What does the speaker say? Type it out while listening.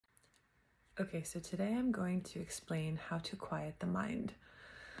Okay, so today I'm going to explain how to quiet the mind.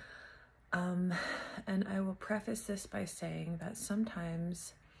 And I will preface this by saying that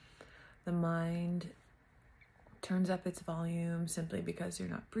sometimes the mind turns up its volume simply because you're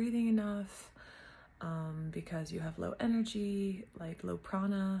not breathing enough, because you have low energy, like low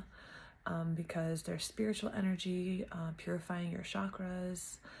prana, because there's spiritual energy purifying your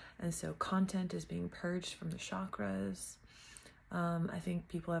chakras, and so content is being purged from the chakras. I think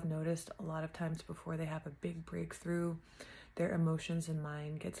people have noticed a lot of times before they have a big breakthrough, their emotions and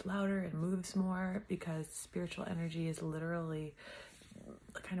mind gets louder and moves more because spiritual energy is literally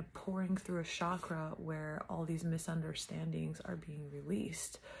kind of pouring through a chakra where all these misunderstandings are being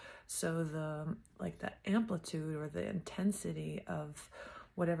released. So the amplitude or the intensity of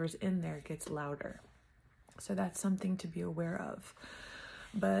whatever's in there gets louder. So that's something to be aware of.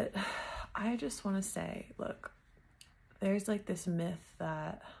 But I just want to say, look, there's like this myth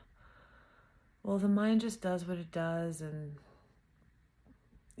that, well, the mind just does what it does. And,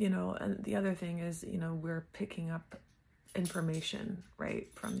 and the other thing is, we're picking up information, right,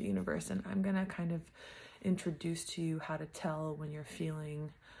 from the universe. And I'm going to kind of introduce to you how to tell when you're feeling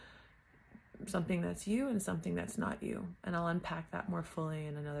something that's you and something that's not you. And I'll unpack that more fully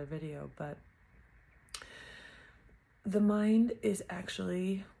in another video. But the mind is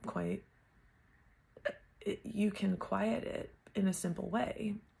actually you can quiet it in a simple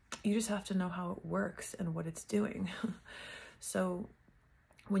way. You just have to know how it works and what it's doing. So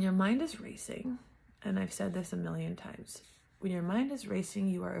when your mind is racing, and I've said this a million times, when your mind is racing,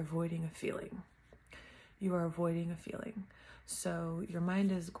 you are avoiding a feeling. You are avoiding a feeling. So your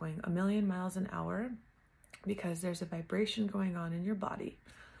mind is going 1,000,000 miles an hour because there's a vibration going on in your body,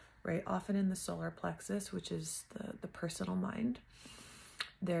 right? Often in the solar plexus, which is the personal mind.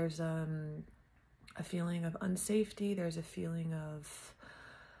 There's a feeling of unsafety. There's a feeling of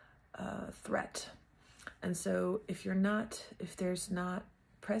threat. And so if there's not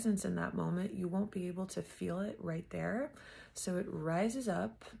presence in that moment, you won't be able to feel it right there. So it rises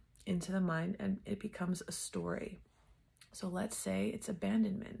up into the mind and it becomes a story. So let's say it's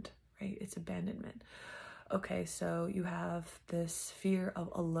abandonment, right? It's abandonment. Okay, so you have this fear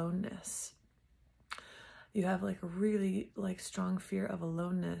of aloneness. You have like a really strong fear of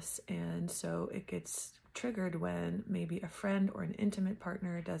aloneness, and so it gets triggered when maybe a friend or an intimate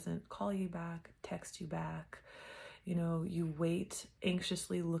partner doesn't call you back, text you back. You wait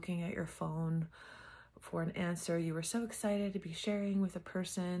anxiously looking at your phone for an answer. You were so excited to be sharing with a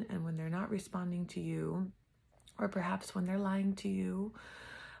person, and when they're not responding to you, or perhaps when they're lying to you,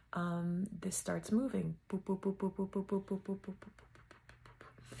 this starts moving. Boop, boop, boop, boop, boop, boop, boop, boop, boop, boop, boop.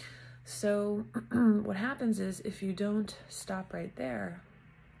 So what happens is if you don't stop right there,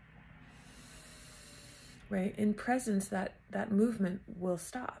 right, in presence, that movement will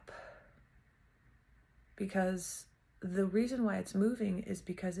stop. Because the reason why it's moving is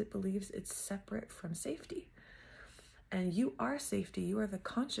because it believes it's separate from safety. And you are safety. You are the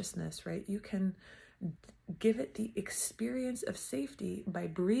consciousness, right? You can give it the experience of safety by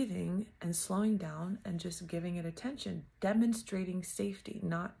breathing and slowing down and just giving it attention, demonstrating safety,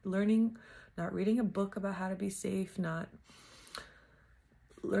 not reading a book about how to be safe, not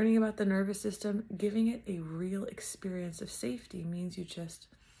learning about the nervous system. Giving it a real experience of safety means you just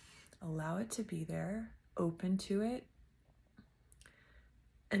allow it to be there, open to it,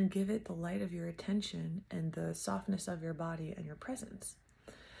 and give it the light of your attention and the softness of your body and your presence.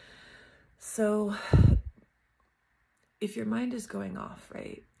 So if your mind is going off,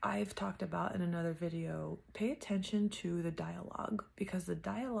 right, I've talked about in another video, pay attention to the dialogue, because the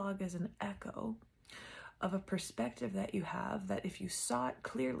dialogue is an echo of a perspective that you have that if you saw it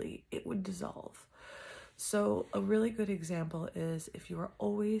clearly, it would dissolve. So a really good example is if you are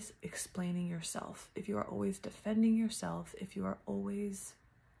always explaining yourself, if you are always defending yourself, if you are always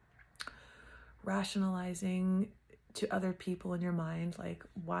rationalizing to other people in your mind, like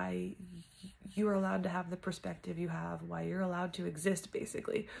why you are allowed to have the perspective you have, why you're allowed to exist,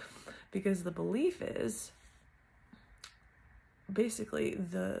 basically. Because the belief is basically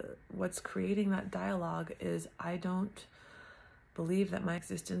what's creating that dialogue is I don't believe that my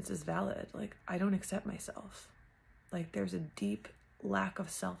existence is valid. Like I don't accept myself. Like there's a deep lack of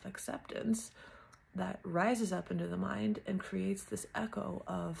self-acceptance that rises up into the mind and creates this echo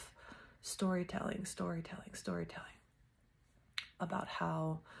of storytelling about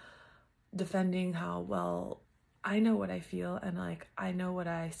how defending how, well, I know what I feel and I know what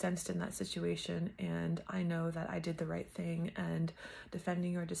I sensed in that situation and I know that I did the right thing, and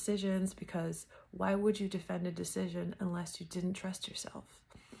defending your decisions, because why would you defend a decision unless you didn't trust yourself?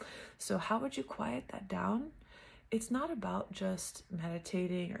 So how would you quiet that down? it's not about just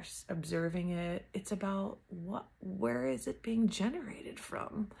meditating or observing it. It's about where is it being generated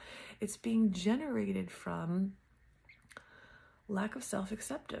from? It's being generated from lack of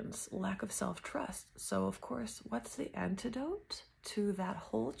self-acceptance, lack of self-trust. So of course, what's the antidote to that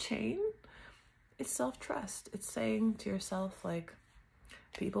whole chain? It's self-trust. It's saying to yourself, like,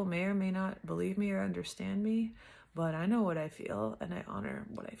 people may or may not believe me or understand me, but I know what I feel and I honor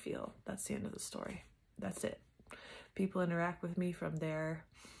what I feel. That's the end of the story. That's it. People interact with me from their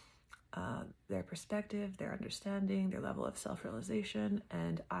perspective, their understanding, their level of self-realization,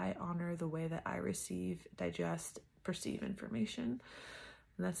 and I honor the way that I receive, digest, perceive information.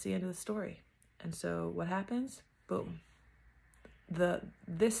 And that's the end of the story. And so what happens? Boom.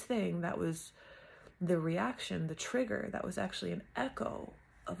 This thing that was the reaction, the trigger, that was actually an echo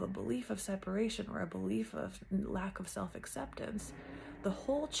of a belief of separation or a belief of lack of self-acceptance, the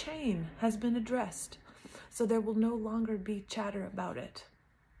whole chain has been addressed. So there will no longer be chatter about it.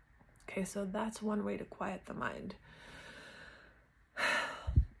 Okay, so that's one way to quiet the mind.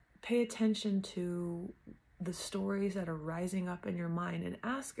 Pay attention to the stories that are rising up in your mind and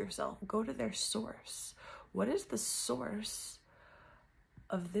ask yourself, go to their source. What is the source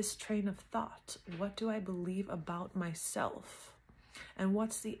of this train of thought? What do I believe about myself? And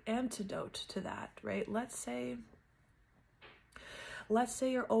what's the antidote to that, right? Let's say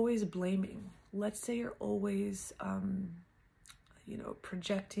you're always blaming. Let's say you're always,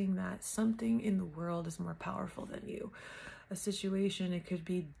 projecting that something in the world is more powerful than you. A situation, it could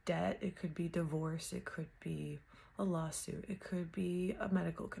be debt, it could be divorce, it could be a lawsuit, it could be a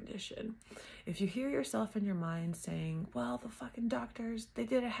medical condition. If you hear yourself in your mind saying, well, the fucking doctors, they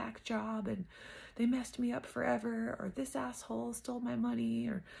did a hack job and they messed me up forever, or this asshole stole my money,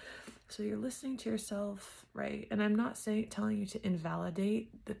 or so you're listening to yourself, right? And I'm not telling you to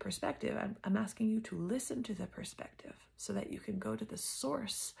invalidate the perspective. I'm asking you to listen to the perspective so that you can go to the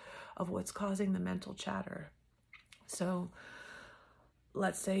source of what's causing the mental chatter. So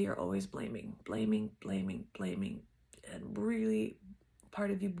let's say you're always blaming, and really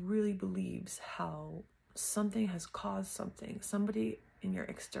part of you really believes how something has caused something. Somebody in your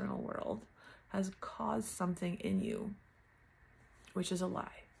external world has caused something in you, which is a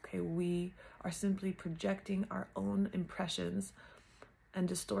lie. Okay, we are simply projecting our own impressions and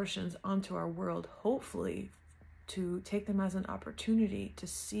distortions onto our world, hopefully to take them as an opportunity to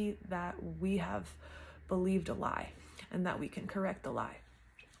see that we have believed a lie and that we can correct the lie.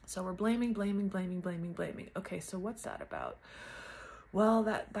 So we're blaming. Okay, so what's that about? Well,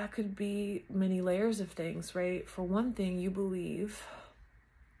 that could be many layers of things, right? For one thing, you believe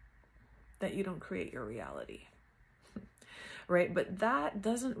that you don't create your reality, right? But that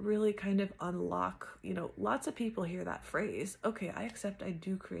doesn't really kind of unlock, lots of people hear that phrase, okay, I accept I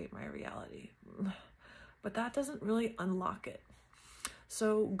do create my reality, but that doesn't really unlock it.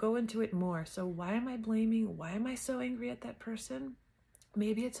 So go into it more. So why am I blaming? Why am I so angry at that person?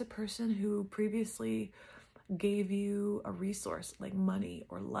 Maybe it's a person who previously gave you a resource like money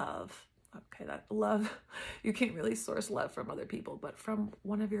or love. Okay, that love, you can't really source love from other people, but from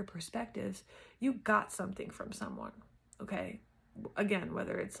one of your perspectives, you got something from someone, okay? Again,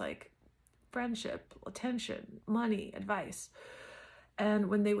 whether it's like friendship, attention, money, advice. And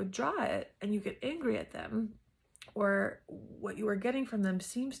when they withdraw it and you get angry at them, or what you were getting from them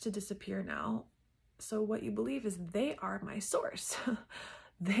seems to disappear now, so what you believe is they are my source.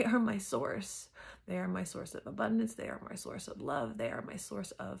 They are my source. They are my source of abundance. They are my source of love. They are my source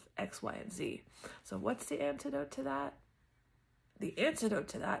of X, Y, and Z. So what's the antidote to that? The antidote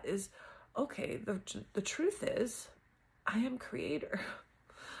to that is, okay, the truth is, I am creator.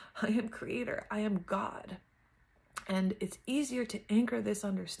 I am creator. I am God. And it's easier to anchor this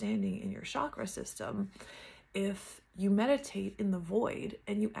understanding in your chakra system if you meditate in the void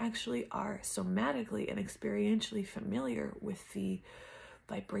and you actually are somatically and experientially familiar with the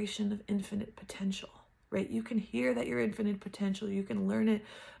vibration of infinite potential, right? You can hear that you're infinite potential, you can learn it,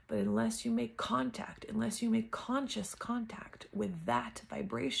 but unless you make contact, unless you make conscious contact with that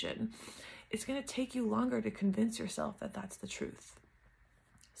vibration, it's going to take you longer to convince yourself that that's the truth.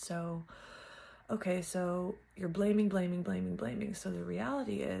 So, okay, so you're blaming. So the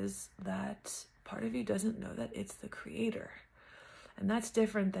reality is that part of you doesn't know that it's the creator. And that's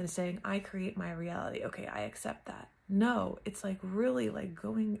different than saying, I create my reality. Okay, I accept that. No, it's like really like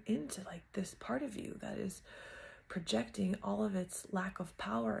going into like this part of you that is projecting all of its lack of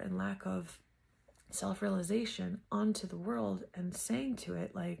power and lack of self-realization onto the world and saying to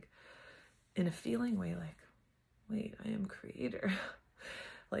it, like, in a feeling way, like, wait, I am creator.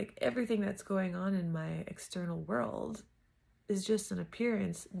 Like everything that's going on in my external world is just an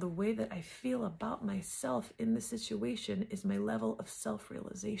appearance. The way that I feel about myself in the situation is my level of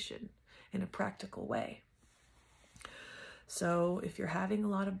self-realization in a practical way. So if you're having a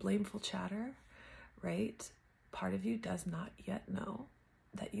lot of blameful chatter, right, part of you does not yet know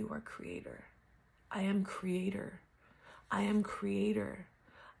that you are creator. I am creator. I am creator.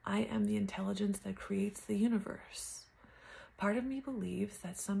 I am the intelligence that creates the universe. Part of me believes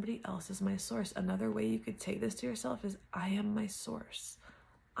that somebody else is my source. Another way you could say this to yourself is, I am my source.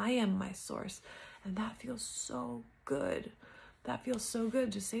 I am my source. And that feels so good. That feels so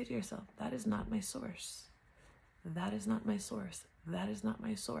good. Just say to yourself, that is not my source. That is not my source. That is not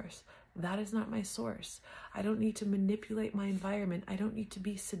my source. That is not my source. I don't need to manipulate my environment. I don't need to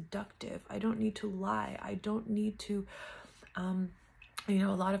be seductive. I don't need to lie. I don't need to, a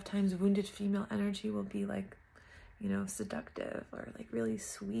lot of times wounded female energy will be like, seductive or like really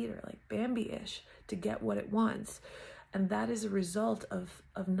sweet or like Bambi-ish to get what it wants. And that is a result of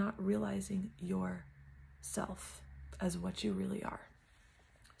not realizing yourself as what you really are.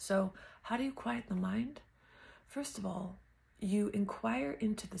 So how do you quiet the mind? First of all, you inquire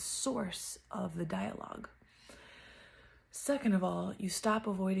into the source of the dialogue. Second of all, you stop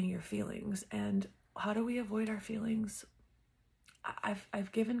avoiding your feelings. And how do we avoid our feelings?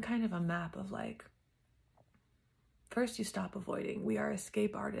 I've given kind of a map of like, first you stop avoiding. We are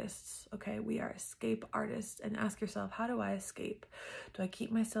escape artists, okay? We are escape artists. And ask yourself, how do I escape? Do I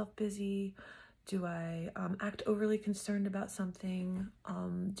keep myself busy? Do I act overly concerned about something?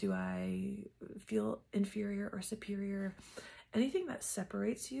 Do I feel inferior or superior? Anything that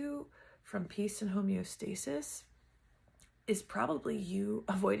separates you from peace and homeostasis is probably you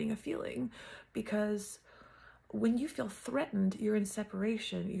avoiding a feeling, because when you feel threatened, you're in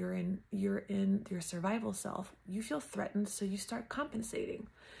separation, you're in your survival self. You feel threatened, so you start compensating.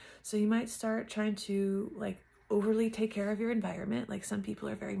 So you might start trying to like overly take care of your environment. Like some people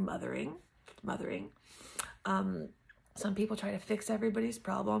are very mothering. Some people try to fix everybody's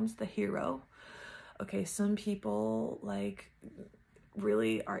problems, the hero. Okay, some people like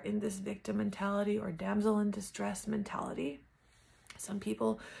really are in this victim mentality or damsel in distress mentality. Some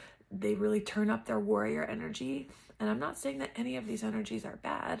people, they really turn up their warrior energy. And I'm not saying that any of these energies are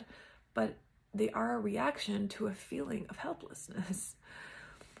bad, but they are a reaction to a feeling of helplessness.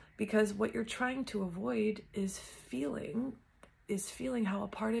 Because what you're trying to avoid is feeling how a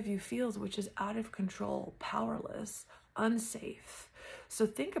part of you feels, which is out of control, powerless, unsafe. So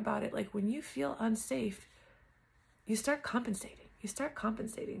think about it, like when you feel unsafe, you start compensating. You start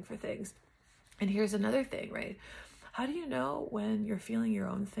compensating for things. And here's another thing, right? How do you know when you're feeling your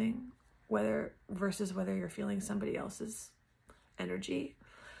own thing, versus whether you're feeling somebody else's energy?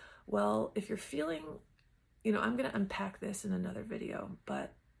 Well, if you're feeling, I'm going to unpack this in another video,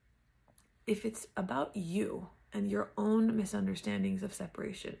 but if it's about you and your own misunderstandings of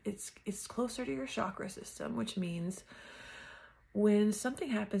separation, it's closer to your chakra system, which means when something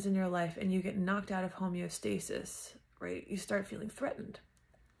happens in your life and you get knocked out of homeostasis, right, you start feeling threatened.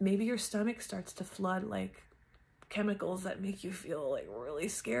 Maybe your stomach starts to flood like chemicals that make you feel like really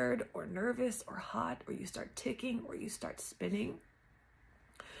scared or nervous or hot, or you start ticking or you start spinning.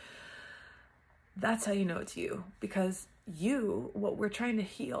 That's how you know it's you, because what we're trying to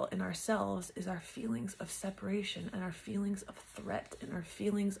heal in ourselves is our feelings of separation and our feelings of threat and our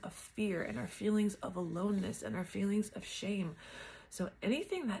feelings of fear and our feelings of aloneness and our feelings of shame. So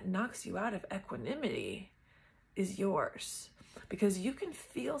anything that knocks you out of equanimity is yours, because you can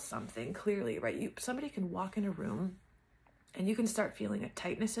feel something clearly, right? Somebody can walk in a room and you can start feeling a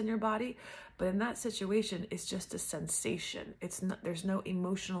tightness in your body, but in that situation, it's just a sensation. There's no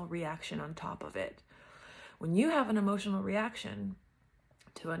emotional reaction on top of it. When you have an emotional reaction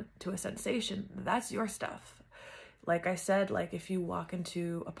to a sensation, that's your stuff. Like I said, like if you walk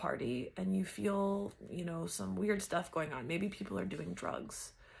into a party and you feel, some weird stuff going on, maybe people are doing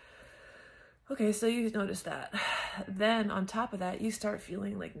drugs. Okay, so you notice that. Then on top of that, you start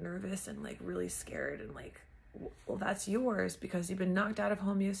feeling like nervous and like really scared and like, well, that's yours because you've been knocked out of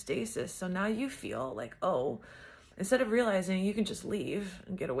homeostasis. So now you feel like, oh, instead of realizing you can just leave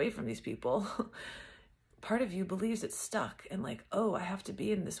and get away from these people, part of you believes it's stuck and like, oh, I have to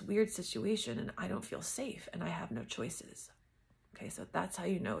be in this weird situation and I don't feel safe and I have no choices. Okay, so that's how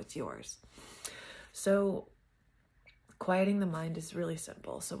you know it's yours. So quieting the mind is really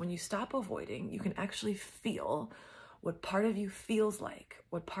simple. So when you stop avoiding, you can actually feel what part of you feels like,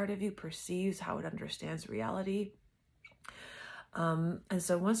 what part of you perceives, how it understands reality. And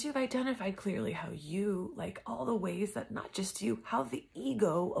so once you've identified clearly how you, like all the ways that not just you, how the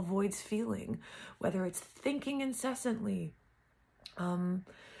ego avoids feeling, whether it's thinking incessantly,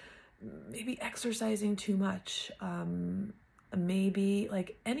 maybe exercising too much, maybe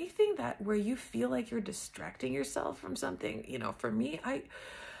like anything that where you feel like you're distracting yourself from something. You know, for me,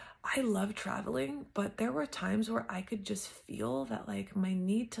 I love traveling, but there were times where I could just feel that like my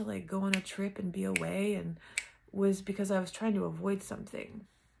need to like go on a trip and be away and was because I was trying to avoid something,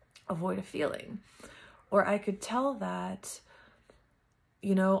 avoid a feeling. Or I could tell that,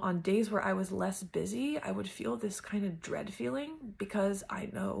 you know, on days where I was less busy, I would feel this kind of dread feeling because I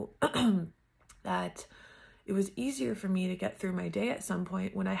know that it was easier for me to get through my day at some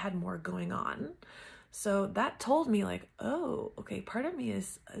point when I had more going on. So that told me like, oh, okay, part of me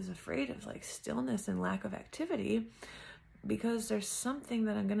is afraid of like stillness and lack of activity because there's something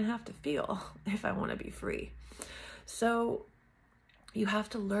that I'm going to have to feel if I want to be free. So you have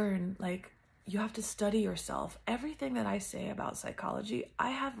to learn, like, you have to study yourself. Everything that I say about psychology, I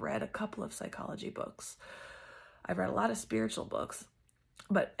have read a couple of psychology books. I've read a lot of spiritual books,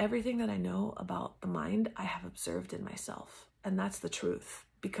 but everything that I know about the mind, I have observed in myself. And that's the truth,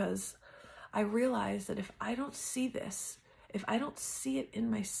 because I realize that if I don't see this, if I don't see it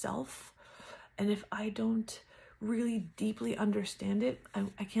in myself, and if I don't really deeply understand it,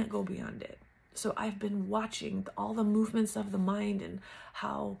 I can't go beyond it. So I've been watching all the movements of the mind and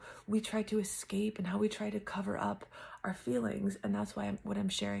how we try to escape and how we try to cover up our feelings. And that's why what I'm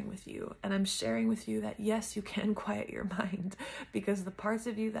sharing with you. And I'm sharing with you that yes, you can quiet your mind, because the parts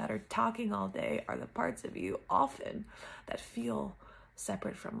of you that are talking all day are the parts of you often that feel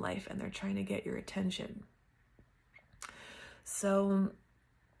separate from life, and they're trying to get your attention. So,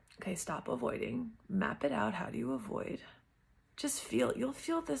 okay, stop avoiding, map it out. How do you avoid? Just feel, you'll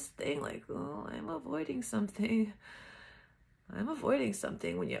feel this thing like, oh, I'm avoiding something. I'm avoiding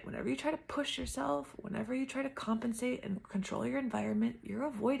something. Whenever you try to push yourself, whenever you try to compensate and control your environment, you're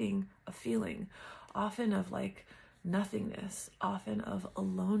avoiding a feeling, often of like nothingness, often of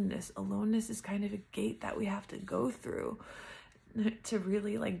aloneness. Aloneness is kind of a gate that we have to go through to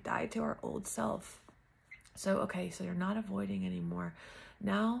really like die to our old self. So, okay, so you're not avoiding anymore.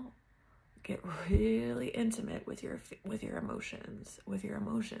 Now, get really intimate with your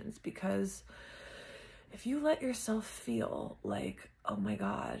emotions, because if you let yourself feel like, oh my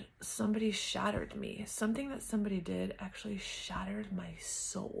God, somebody shattered me, something that somebody did actually shattered my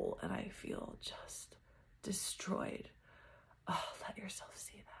soul, and I feel just destroyed. Oh, let yourself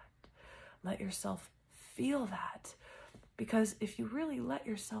see that. Let yourself feel that. Because if you really let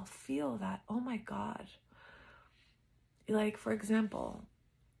yourself feel that, oh my God, like, for example,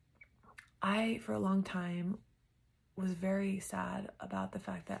 I, for a long time, was very sad about the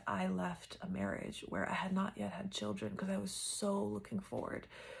fact that I left a marriage where I had not yet had children, because I was so looking forward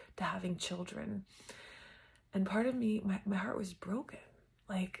to having children. And part of me, my heart was broken.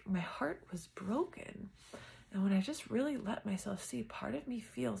 Like, my heart was broken. And when I just really let myself see, part of me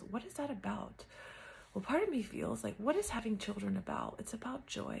feels, what is that about? Well, part of me feels like, what is having children about? It's about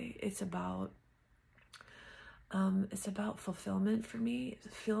joy. It's about fulfillment for me.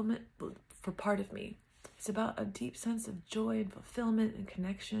 Fulfillment for part of me. It's about a deep sense of joy and fulfillment and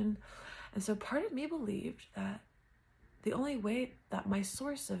connection. And so part of me believed that the only way that my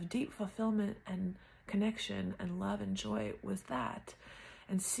source of deep fulfillment and connection and love and joy was that.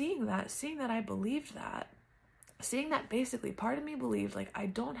 And seeing that I believed that, seeing that basically part of me believed like I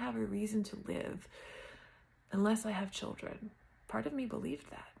don't have a reason to live unless I have children. Part of me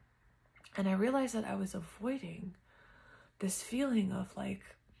believed that. And I realized that I was avoiding this feeling of like,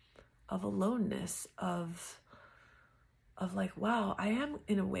 of aloneness, of like, wow, I am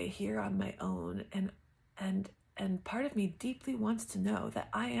in a way here on my own. And part of me deeply wants to know that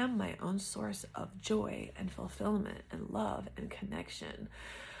I am my own source of joy and fulfillment and love and connection.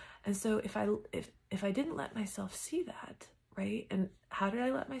 And so if I didn't let myself see that, right? And how did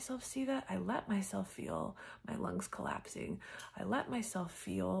I let myself see that? I let myself feel my lungs collapsing. I let myself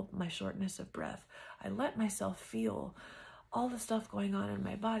feel my shortness of breath. I let myself feel all the stuff going on in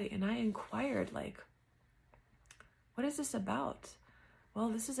my body. And I inquired, like, what is this about? Well,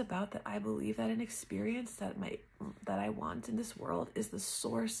 this is about that I believe that an experience that I want in this world is the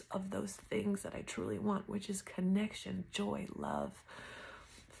source of those things that I truly want, which is connection, joy, love,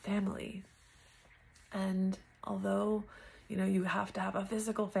 family. And although, you know, you have to have a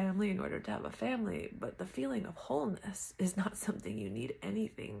physical family in order to have a family, but the feeling of wholeness is not something you need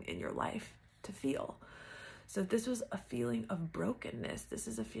anything in your life to feel. So this was a feeling of brokenness. This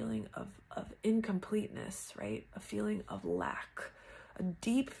is a feeling of incompleteness, right? A feeling of lack, a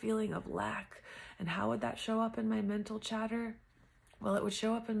deep feeling of lack. And how would that show up in my mental chatter? Well, it would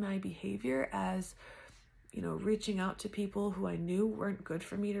show up in my behavior as you know, reaching out to people who I knew weren't good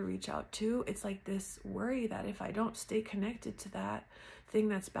for me to reach out to. It's like this worry that if I don't stay connected to that thing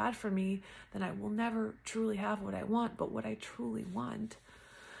that's bad for me, then I will never truly have what I want. But what I truly want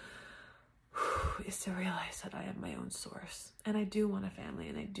is to realize that I am my own source. And I do want a family,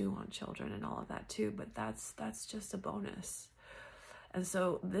 and I do want children and all of that too, but that's just a bonus. And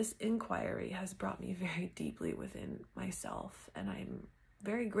so this inquiry has brought me very deeply within myself, and I'm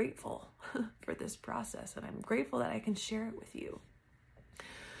very grateful for this process, and I'm grateful that I can share it with you.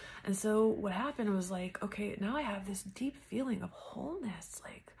 And so what happened was like, okay, now I have this deep feeling of wholeness,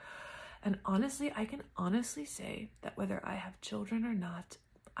 like, and honestly, I can honestly say that whether I have children or not,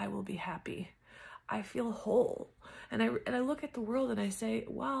 I will be happy. I feel whole. And I look at the world and I say,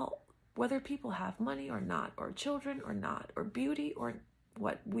 well, whether people have money or not, or children or not, or beauty or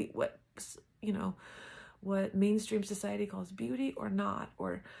what mainstream society calls beauty or not,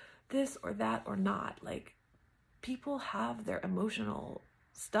 or this or that or not, like, people have their emotional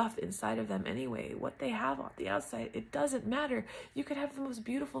stuff inside of them anyway. What they have on the outside, it doesn't matter. You could have the most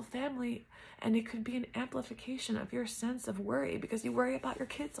beautiful family and it could be an amplification of your sense of worry because you worry about your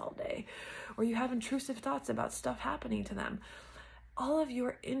kids all day, or you have intrusive thoughts about stuff happening to them. All of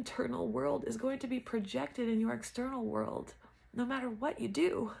your internal world is going to be projected in your external world, no matter what you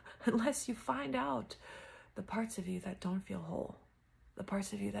do, unless you find out the parts of you that don't feel whole, the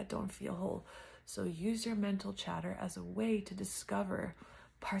parts of you that don't feel whole. So use your mental chatter as a way to discover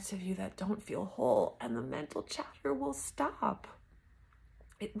parts of you that don't feel whole, and the mental chatter will stop.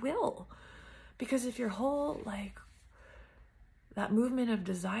 It will. Because if you're whole, like, that movement of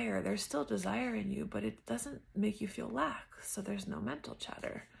desire, there's still desire in you, but it doesn't make you feel lack. So there's no mental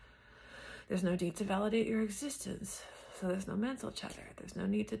chatter. There's no need to validate your existence. So there's no mental chatter. There's no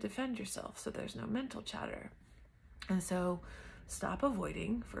need to defend yourself. So there's no mental chatter. And so stop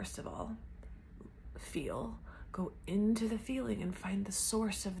avoiding, first of all. Feel. Go into the feeling and find the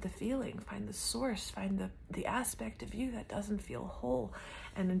source of the feeling. Find the source. Find the aspect of you that doesn't feel whole.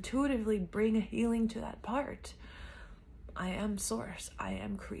 And intuitively bring a healing to that part. I am source. I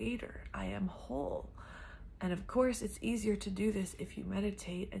am creator. I am whole. And of course, it's easier to do this if you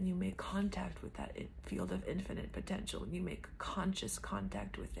meditate and you make contact with that field of infinite potential. You make conscious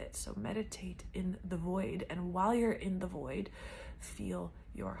contact with it. So meditate in the void. And while you're in the void, feel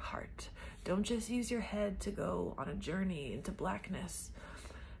your heart. Don't just use your head to go on a journey into blackness.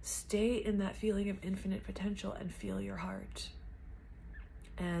 Stay in that feeling of infinite potential and feel your heart.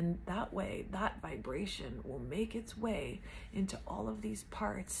 And that way, that vibration will make its way into all of these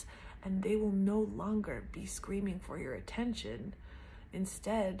parts, and they will no longer be screaming for your attention.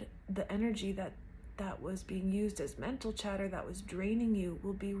 Instead, the energy that was being used as mental chatter that was draining you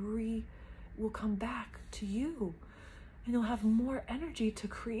will come back to you. And you'll have more energy to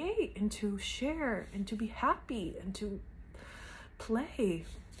create and to share and to be happy and to play.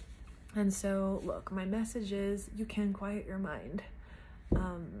 And so, look, my message is you can quiet your mind.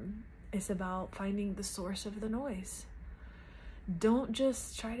 It's about finding the source of the noise. Don't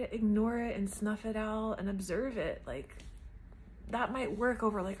just try to ignore it and snuff it out and observe it. Like, that might work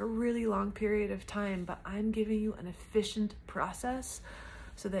over like a really long period of time, but I'm giving you an efficient process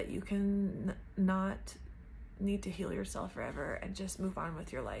so that you can not need to heal yourself forever and just move on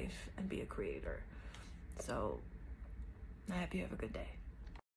with your life and be a creator. So I hope you have a good day.